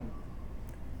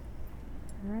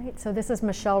All right, so this is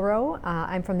Michelle Rheault.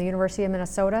 I'm from the University of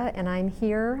Minnesota, and I'm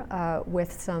here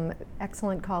with some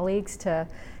excellent colleagues to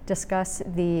discuss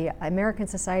the American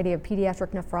Society of Pediatric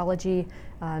Nephrology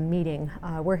meeting.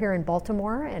 We're here in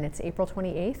Baltimore, and it's April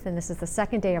 28th, and this is the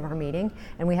second day of our meeting,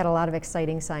 and we had a lot of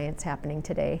exciting science happening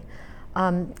today.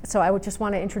 So I would just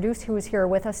want to introduce who is here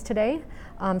with us today.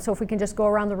 So if we can just go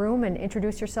around the room and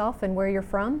introduce yourself and where you're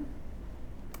from.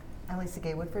 I'm Lisa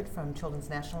Guay-Woodford from Children's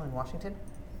National in Washington.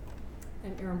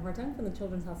 I'm Erum Hartung from the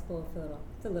Children's Hospital of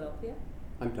Philadelphia.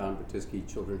 I'm Donald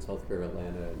Batisky, Children's Healthcare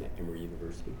Atlanta and Emory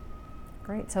University.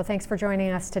 Great, so thanks for joining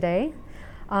us today.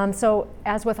 So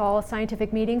as with all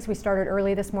scientific meetings, we started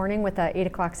early this morning with an 8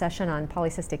 o'clock session on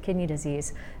polycystic kidney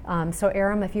disease. So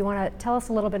Erum, if you want to tell us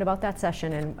a little bit about that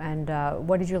session and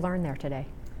what did you learn there today?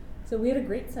 So we had a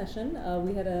great session.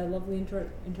 We had a lovely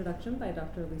introduction by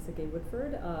Dr. Lisa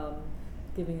Guay-Woodford,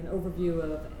 giving an overview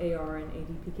of AR and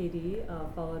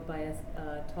ADPKD, followed by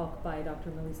a talk by Dr.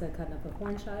 Melissa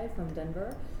Kadnapa-Hornschei from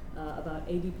Denver about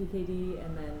ADPKD,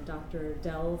 and then Dr.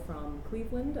 Dell from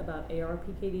Cleveland about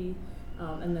ARPKD,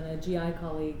 and then a GI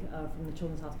colleague from the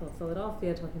Children's Hospital of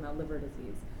Philadelphia talking about liver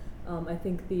disease. I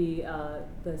think the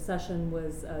session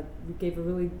gave a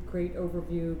really great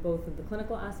overview both of the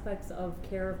clinical aspects of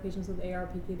care of patients with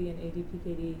ARPKD and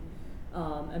ADPKD,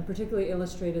 and particularly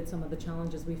illustrated some of the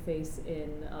challenges we face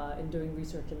in doing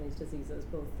research in these diseases,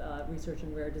 both research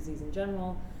in rare disease in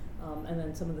general, and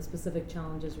then some of the specific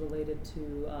challenges related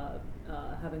to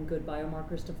having good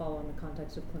biomarkers to follow in the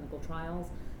context of clinical trials,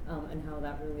 and how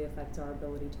that really affects our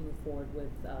ability to move forward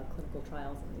with clinical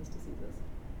trials in these diseases.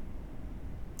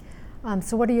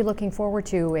 So what are you looking forward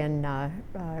to in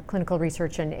clinical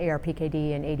research in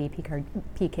ARPKD and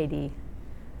ADPKD?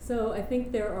 So I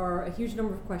think there are a huge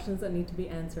number of questions that need to be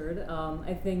answered.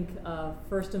 I think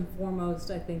first and foremost,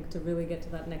 I think to really get to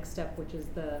that next step, which is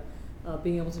the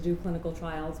being able to do clinical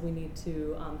trials, we need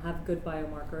to have good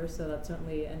biomarkers. So that's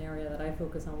certainly an area that I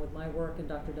focus on with my work, and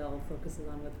Dr. Dell focuses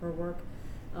on with her work.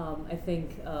 I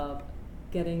think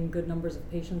getting good numbers of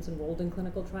patients enrolled in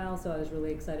clinical trials. So I was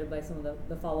really excited by some of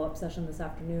the follow-up session this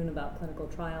afternoon about clinical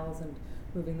trials and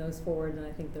moving those forward. And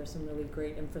I think there's some really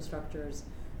great infrastructures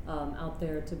out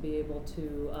there to be able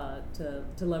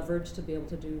to leverage to be able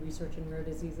to do research in rare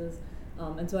diseases,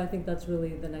 and so I think that's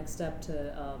really the next step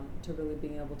to really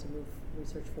being able to move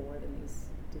research forward in these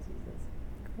diseases.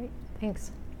 Great,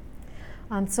 thanks.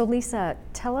 So Lisa,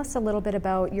 tell us a little bit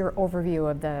about your overview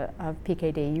of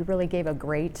PKD. You really gave a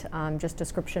great just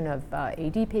description of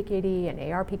ADPKD and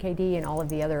ARPKD and all of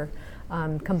the other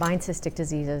combined cystic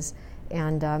diseases.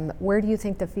 And where do you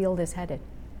think the field is headed?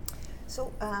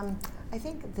 So I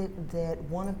think that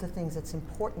one of the things that's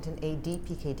important in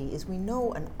ADPKD is we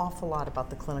know an awful lot about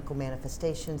the clinical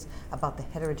manifestations, about the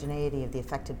heterogeneity of the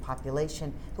affected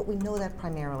population, but we know that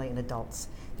primarily in adults.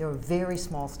 There are very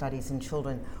small studies in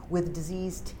children where the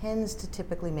disease tends to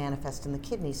typically manifest in the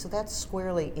kidney, so that's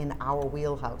squarely in our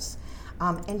wheelhouse.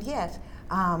 And yet,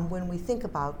 when we think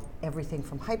about everything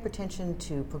from hypertension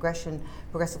to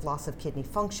progressive loss of kidney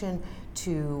function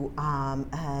to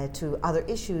other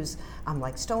issues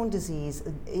like stone disease,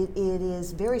 it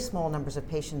is very small numbers of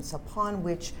patients upon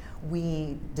which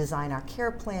we design our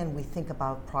care plan. We think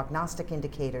about prognostic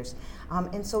indicators.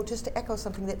 And so just to echo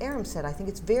something that Erum said, I think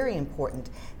it's very important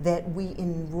that we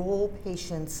enroll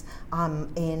patients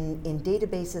in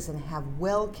databases and have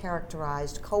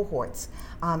well-characterized cohorts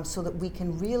so that we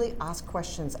can really ask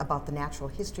questions about the natural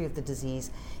history of the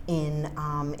disease in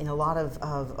a lot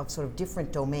of sort of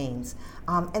different domains.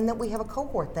 And that we have a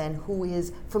cohort then who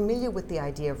is familiar with the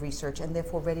idea of research and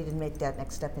therefore ready to make that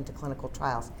next step into clinical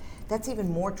trials. That's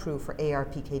even more true for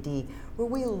ARPKD, where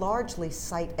we largely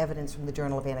cite evidence from the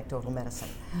Journal of Anecdotal Medicine.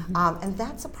 Mm-hmm. And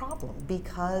that's a problem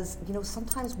because,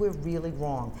 sometimes we're really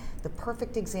wrong. The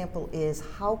perfect example is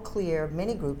how clear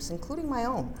many groups, including my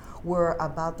own, were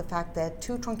about the fact that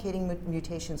 2 truncating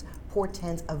mutations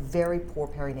portends a very poor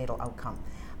perinatal outcome.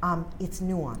 It's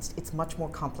nuanced, it's much more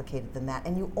complicated than that,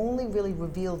 and you only really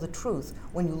reveal the truth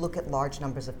when you look at large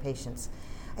numbers of patients.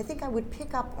 I think I would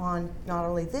pick up on not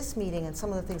only this meeting and some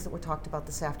of the things that were talked about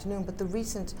this afternoon, but the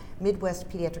recent Midwest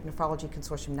Pediatric Nephrology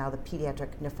Consortium, now the Pediatric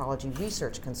Nephrology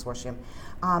Research Consortium,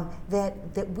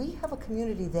 that we have a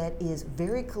community that is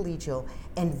very collegial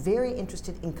and very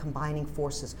interested in combining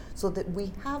forces so that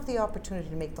we have the opportunity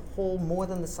to make the whole more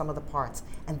than the sum of the parts,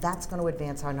 and that's going to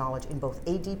advance our knowledge in both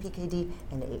ADPKD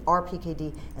and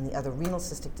ARPKD and the other renal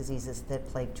cystic diseases that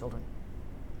plague children.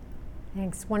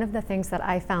 Thanks. One of the things that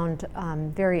I found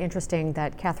very interesting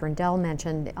that Catherine Dell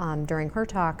mentioned during her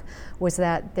talk was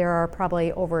that there are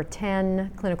probably over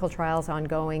 10 clinical trials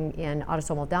ongoing in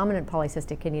autosomal dominant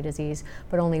polycystic kidney disease,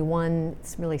 but only one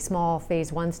really small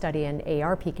phase 1 study in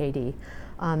ARPKD.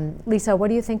 Lisa, what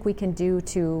do you think we can do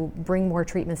to bring more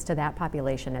treatments to that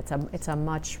population? It's a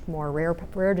much more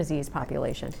rare disease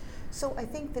population. So I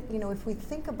think that, if we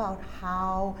think about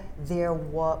how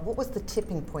what was the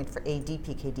tipping point for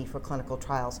ADPKD for clinical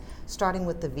trials, starting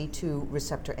with the V2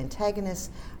 receptor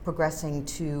antagonists, progressing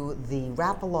to the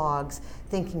rapalogs,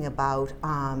 thinking about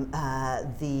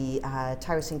the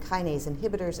tyrosine kinase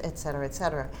inhibitors, et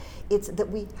cetera, it's that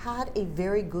we had a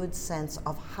very good sense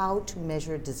of how to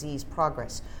measure disease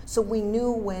progress. So we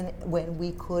knew when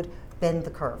we could bend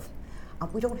the curve.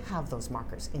 We don't have those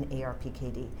markers in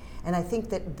ARPKD. And I think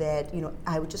that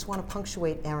I would just want to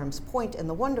punctuate Erum's point and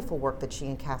the wonderful work that she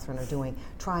and Catherine are doing,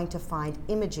 trying to find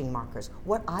imaging markers.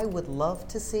 What I would love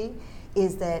to see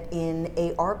is that in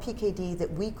ARPKD that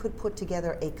we could put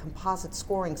together a composite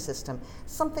scoring system,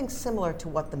 something similar to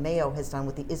what the Mayo has done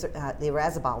with the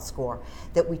Irazabal score,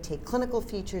 that we take clinical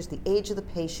features, the age of the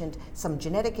patient, some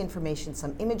genetic information,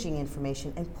 some imaging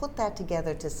information, and put that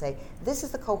together to say, this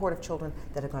is the cohort of children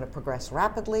that are going to progress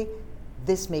rapidly.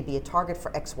 This may be a target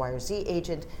for X, Y, or Z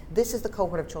agent. This is the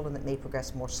cohort of children that may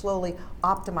progress more slowly,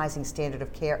 optimizing standard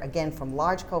of care, again, from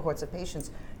large cohorts of patients,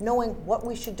 knowing what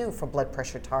we should do for blood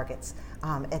pressure targets,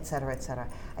 et cetera, et cetera.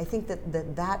 I think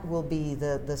that will be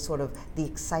the sort of the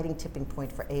exciting tipping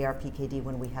point for ARPKD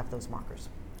when we have those markers.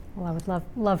 Well, I would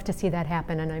love to see that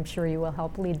happen, and I'm sure you will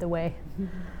help lead the way.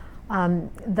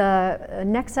 The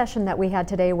next session that we had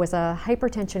today was a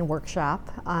hypertension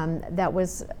workshop that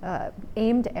was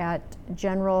aimed at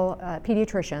general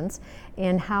pediatricians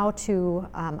in how to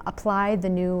apply the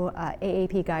new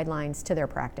AAP guidelines to their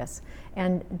practice.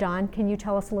 And Don, can you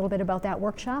tell us a little bit about that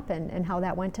workshop and how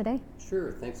that went today?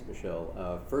 Sure, thanks,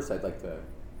 Michelle. First, I'd like to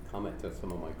comment to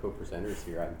some of my co-presenters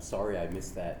here. I'm sorry I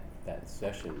missed that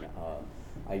session.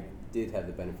 I did have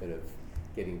the benefit of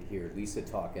getting to hear Lisa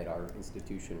talk at our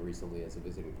institution recently as a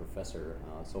visiting professor,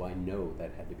 so I know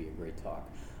that had to be a great talk.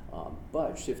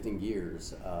 But shifting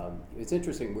gears, it's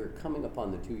interesting, we're coming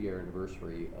upon the 2-year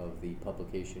anniversary of the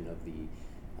publication of the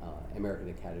American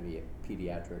Academy of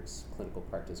Pediatrics Clinical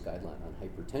Practice Guideline on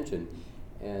Hypertension.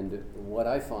 And what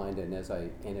I find, and as I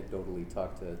anecdotally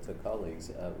talk to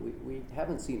colleagues, we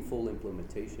haven't seen full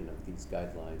implementation of these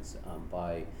guidelines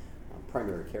by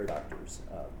primary care doctors.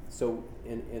 So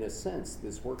in a sense,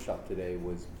 this workshop today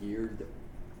was geared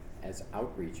as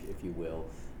outreach, if you will,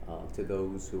 to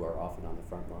those who are often on the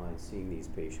front line seeing these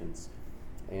patients.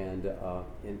 And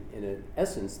in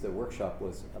essence, the workshop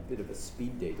was a bit of a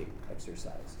speed dating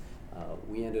exercise.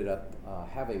 We ended up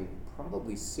having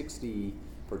probably 60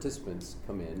 participants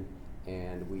come in,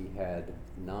 and we had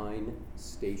 9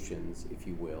 stations, if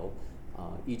you will,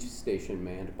 each station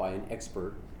manned by an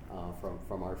expert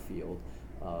from our field,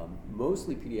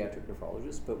 mostly pediatric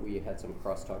nephrologists, but we had some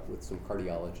crosstalk with some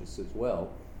cardiologists as well.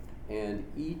 And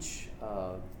each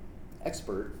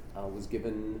expert was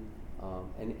given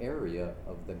an area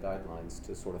of the guidelines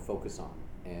to sort of focus on.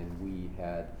 And we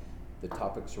had the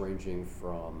topics ranging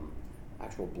from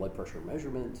actual blood pressure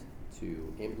measurement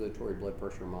to ambulatory blood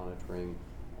pressure monitoring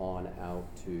on out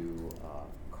to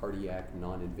cardiac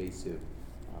non-invasive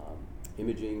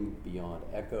imaging beyond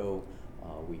echo.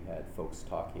 We had folks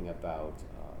talking about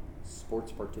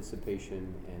sports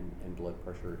participation and blood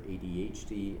pressure,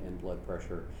 ADHD and blood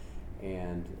pressure,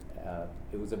 and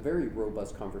it was a very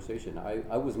robust conversation.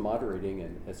 I was moderating,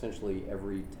 and essentially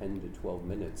every 10 to 12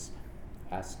 minutes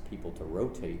asked people to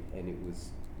rotate, and it was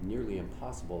nearly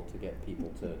impossible to get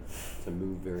people to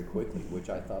move very quickly, which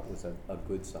I thought was a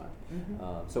good sign.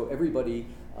 Mm-hmm. So everybody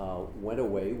went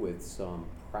away with some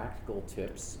practical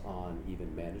tips on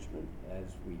even management,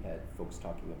 as we had folks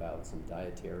talking about some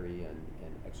dietary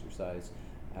and exercise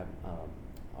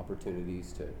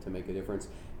opportunities to make a difference.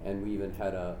 And we even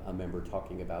had a member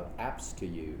talking about apps to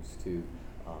use to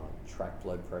track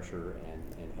blood pressure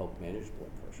and help manage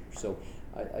blood pressure. So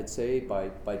I'd say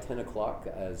by 10 o'clock,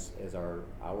 as our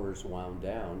hours wound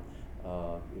down,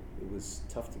 it was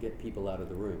tough to get people out of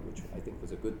the room, which I think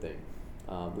was a good thing.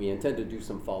 We intend to do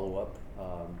some follow-up.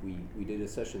 We did a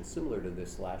session similar to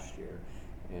this last year,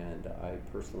 and I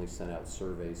personally sent out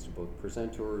surveys to both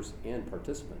presenters and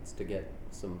participants to get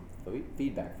some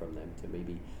feedback from them to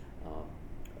maybe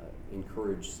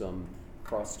encourage some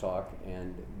crosstalk.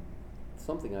 And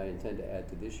something I intend to add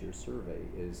to this year's survey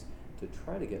is to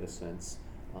try to get a sense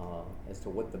as to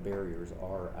what the barriers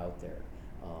are out there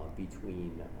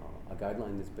between a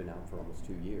guideline that's been out for almost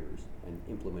 2 years and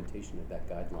implementation of that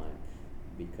guideline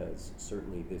because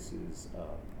certainly this is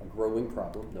a growing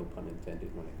problem, no pun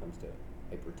intended, when it comes to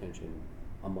hypertension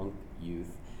among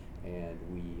youth, and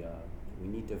we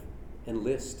need to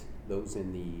enlist those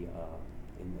in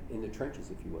the trenches,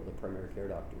 if you will, the primary care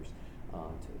doctors,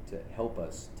 to help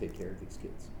us take care of these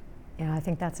kids. Yeah, I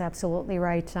think that's absolutely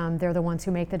right. They're the ones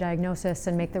who make the diagnosis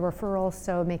and make the referrals,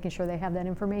 so making sure they have that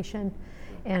information.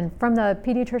 And from the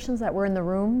pediatricians that were in the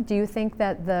room, do you think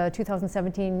that the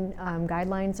 2017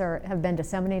 guidelines have been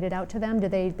disseminated out to them? Do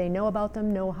they know about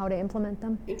them, know how to implement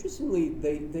them? Interestingly,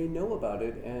 they know about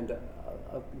it, and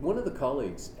one of the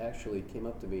colleagues actually came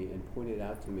up to me and pointed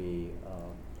out to me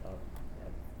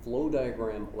a flow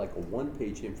diagram, like a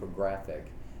one-page infographic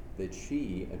that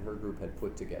she and her group had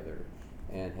put together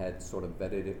and had sort of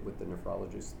vetted it with the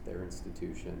nephrologist at their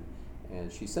institution.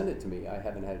 And she sent it to me. I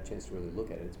haven't had a chance to really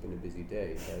look at it. It's been a busy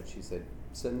day. But she said,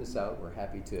 send this out. We're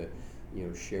happy to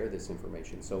share this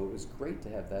information. So it was great to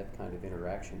have that kind of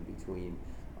interaction between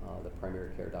the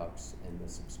primary care docs and the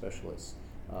subspecialists.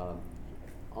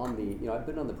 I've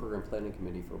been on the program planning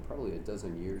committee for probably a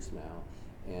dozen years now,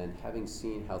 and having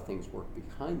seen how things work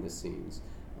behind the scenes,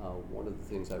 one of the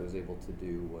things I was able to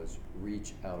do was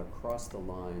reach out across the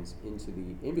lines into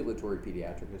the Ambulatory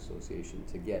Pediatric Association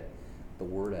to get the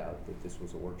word out that this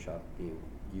was a workshop being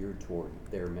geared toward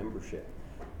their membership.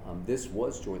 This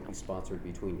was jointly sponsored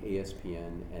between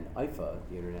ASPN and IFA,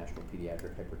 the International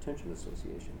Pediatric Hypertension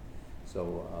Association.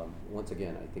 So once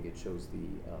again, I think it shows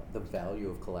the value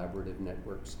of collaborative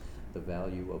networks, the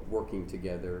value of working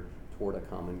together toward a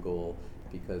common goal,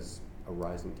 because a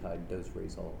rising tide does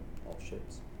raise all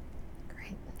ships.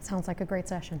 Great. Sounds like a great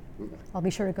session. Mm-hmm. I'll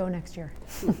be sure to go next year.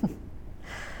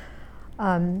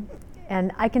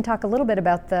 And I can talk a little bit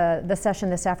about the session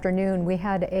this afternoon. We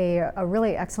had a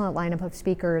really excellent lineup of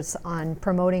speakers on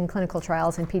promoting clinical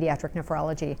trials in pediatric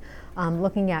nephrology,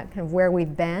 looking at kind of where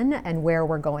we've been and where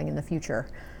we're going in the future.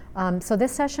 So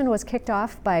this session was kicked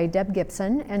off by Deb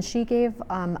Gibson, and she gave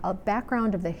a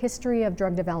background of the history of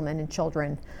drug development in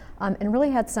children, and really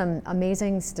had some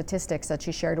amazing statistics that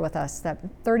she shared with us, that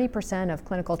 30% of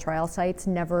clinical trial sites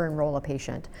never enroll a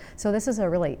patient. So this is a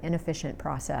really inefficient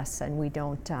process, and we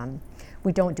don't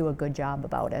do a good job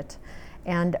about it.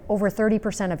 And over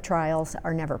 30% of trials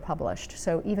are never published.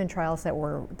 So even trials that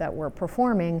we're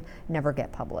performing never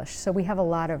get published. So we have a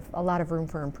lot of room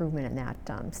for improvement in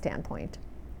that standpoint.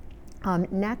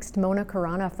 Next, Mona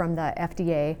Khurana from the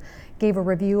FDA gave a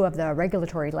review of the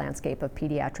regulatory landscape of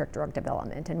pediatric drug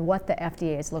development and what the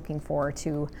FDA is looking for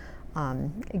to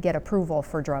get approval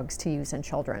for drugs to use in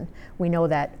children. We know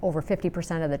that over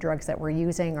 50% of the drugs that we're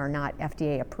using are not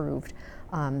FDA approved,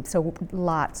 so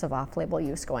lots of off-label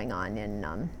use going on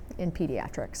in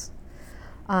pediatrics.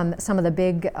 Some of the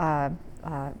big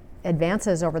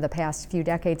advances over the past few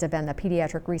decades have been the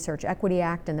Pediatric Research Equity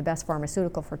Act and the Best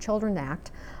Pharmaceutical for Children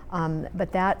Act,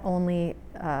 but that only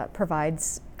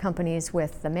provides companies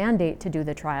with the mandate to do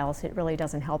the trials. It really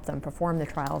doesn't help them perform the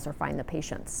trials or find the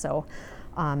patients. So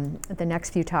the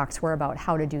next few talks were about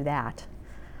how to do that.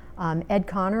 Ed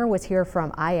Connor was here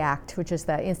from IACT, which is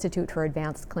the Institute for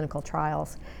Advanced Clinical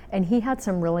Trials, and he had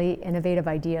some really innovative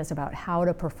ideas about how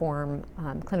to perform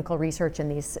clinical research in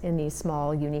these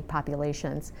small, unique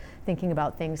populations, thinking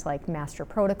about things like master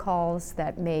protocols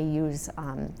that may use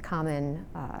common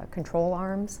control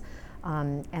arms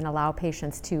and allow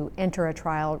patients to enter a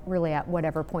trial really at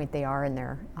whatever point they are in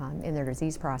their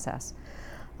disease process.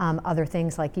 Other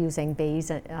things like using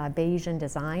Bayesian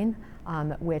design,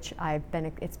 which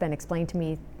it's been explained to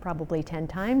me probably 10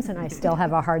 times, and I still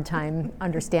have a hard time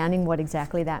understanding what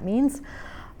exactly that means.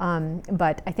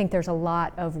 But I think there's a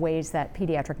lot of ways that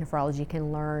pediatric nephrology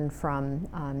can learn from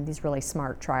these really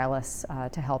smart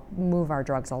trialists to help move our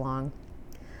drugs along.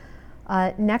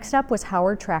 Next up was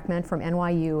Howard Trackman from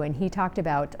NYU, and he talked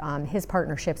about his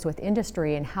partnerships with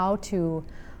industry and how to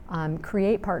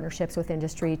create partnerships with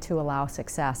industry to allow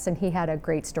success. And he had a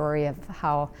great story of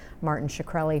how Martin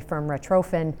Shkreli from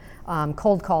Retrophin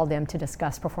cold called him to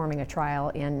discuss performing a trial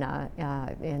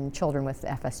in children with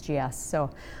FSGS. So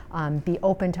be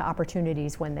open to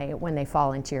opportunities when they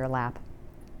fall into your lap.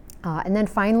 And then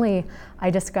finally, I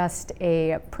discussed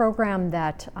a program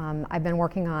that I've been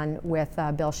working on with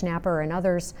Bill Schnapper and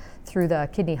others through the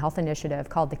Kidney Health Initiative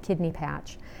called the Kidney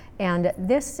Patch. And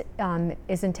this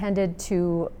is intended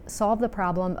to solve the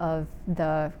problem of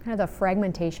the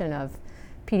fragmentation of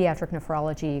pediatric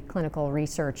nephrology clinical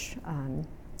research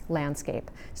landscape.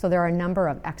 So there are a number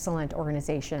of excellent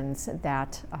organizations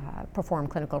that perform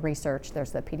clinical research.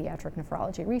 There's the Pediatric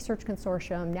Nephrology Research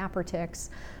Consortium, NAPRTIX,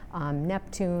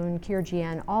 Neptune,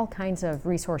 CureGN, all kinds of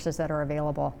resources that are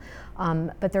available.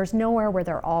 But there's nowhere where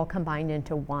they're all combined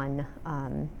into one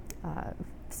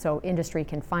so industry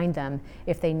can find them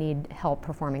if they need help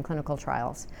performing clinical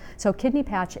trials. So Kidney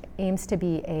Patch aims to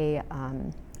be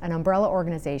an umbrella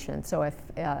organization. So if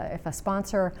a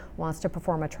sponsor wants to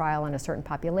perform a trial in a certain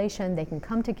population, they can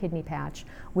come to Kidney Patch.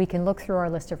 We can look through our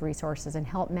list of resources and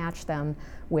help match them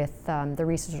with the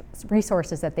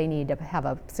resources that they need to have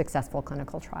a successful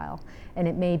clinical trial. And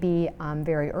it may be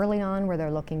very early on where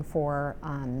they're looking for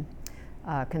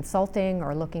consulting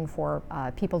or looking for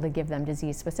people to give them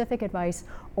disease-specific advice,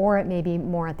 or it may be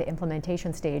more at the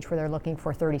implementation stage where they're looking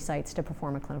for 30 sites to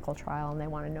perform a clinical trial and they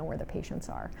want to know where the patients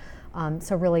are.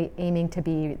 So really aiming to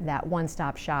be that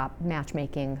one-stop shop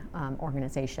matchmaking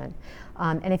organization.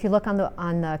 And if you look on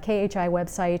the KHI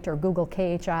website or Google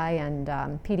KHI and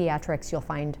pediatrics, you'll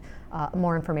find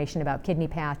more information about Kidney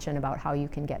Patch and about how you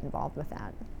can get involved with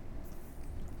that.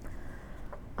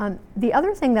 The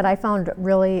other thing that I found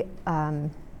really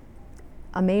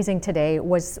amazing today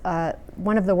was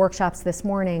one of the workshops this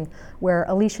morning where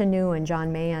Alicia New and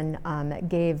John Mahan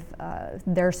gave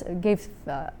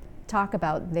talk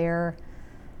about their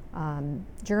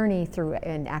journey through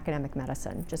in academic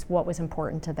medicine, just what was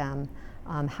important to them,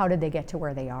 how did they get to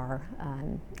where they are,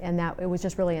 and that it was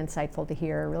just really insightful to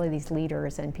hear really these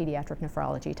leaders in pediatric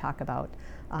nephrology talk about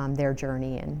their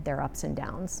journey and their ups and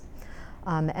downs.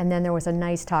 And then there was a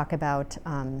nice talk about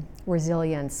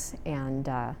resilience and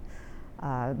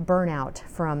burnout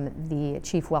from the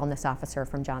chief wellness officer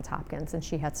from Johns Hopkins, and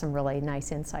she had some really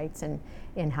nice insights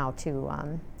in how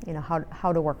to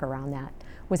how to work around that.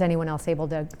 Was anyone else able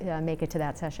to make it to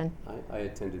that session? I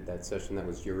attended that session. That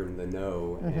was You're in the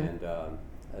Know,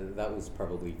 and that was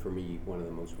probably for me one of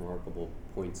the most remarkable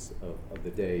points of the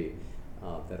day.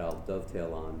 That I'll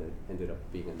dovetail on, that ended up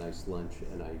being a nice lunch,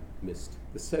 and I missed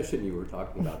the session you were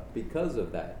talking about because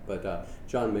of that. But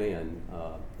John Mahan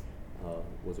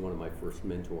was one of my first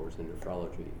mentors in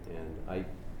nephrology, and I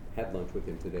had lunch with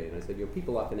him today, and I said,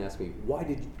 people often ask me,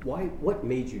 what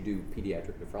made you do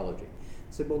pediatric nephrology? I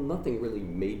said, well, nothing really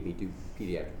made me do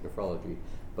pediatric nephrology,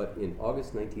 but in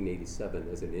August 1987,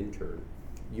 as an intern,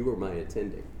 you were my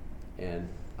attending, and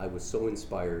I was so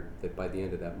inspired that by the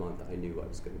end of that month, I knew I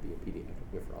was going to be a pediatric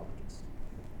nephrologist.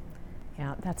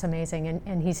 Yeah, that's amazing.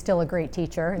 And he's still a great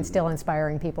teacher and still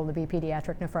inspiring people to be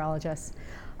pediatric nephrologists.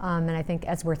 And I think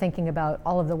as we're thinking about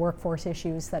all of the workforce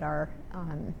issues that our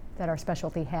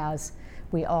specialty has,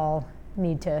 we all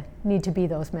need to be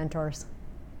those mentors.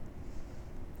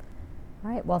 All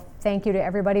right, well, thank you to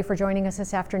everybody for joining us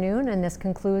this afternoon, and this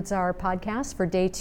concludes our podcast for day 2.